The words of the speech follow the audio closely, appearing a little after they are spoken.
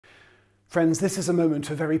Friends, this is a moment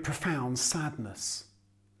of very profound sadness.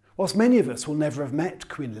 Whilst many of us will never have met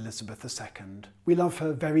Queen Elizabeth II, we love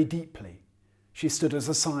her very deeply. She stood as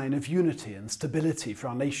a sign of unity and stability for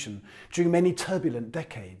our nation during many turbulent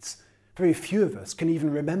decades. Very few of us can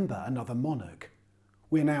even remember another monarch.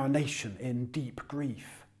 We are now a nation in deep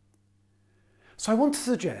grief. So I want to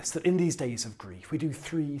suggest that in these days of grief, we do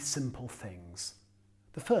three simple things.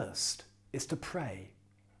 The first is to pray.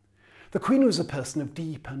 The Queen was a person of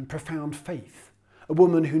deep and profound faith, a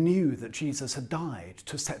woman who knew that Jesus had died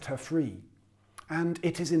to set her free. And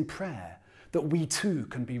it is in prayer that we too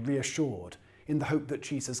can be reassured in the hope that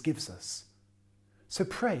Jesus gives us. So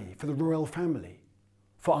pray for the royal family,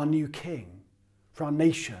 for our new king, for our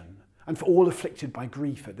nation, and for all afflicted by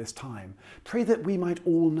grief at this time. Pray that we might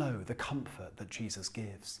all know the comfort that Jesus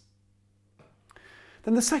gives.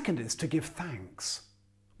 Then the second is to give thanks.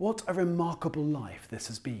 What a remarkable life this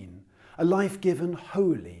has been. A life given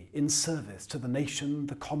wholly in service to the nation,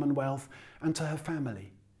 the Commonwealth, and to her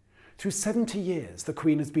family. Through 70 years, the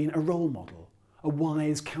Queen has been a role model, a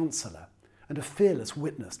wise counsellor, and a fearless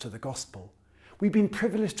witness to the gospel. We've been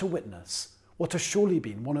privileged to witness what has surely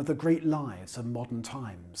been one of the great lives of modern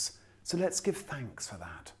times. So let's give thanks for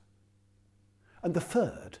that. And the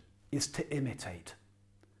third is to imitate.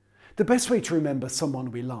 The best way to remember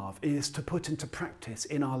someone we love is to put into practice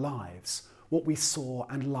in our lives what we saw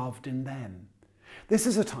and loved in them. This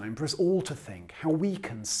is a time for us all to think how we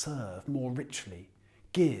can serve more richly,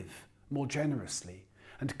 give more generously,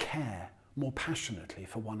 and care more passionately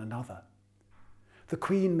for one another. The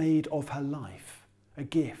Queen made of her life a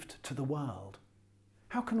gift to the world.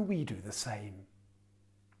 How can we do the same?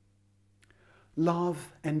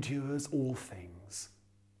 Love endures all things.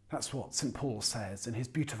 That's what St. Paul says in his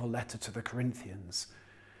beautiful letter to the Corinthians.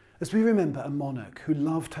 As we remember a monarch who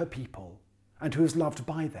loved her people and who is loved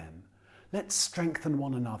by them, let's strengthen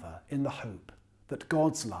one another in the hope that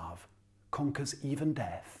God's love conquers even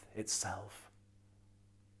death itself.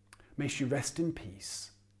 May she rest in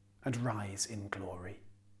peace and rise in glory.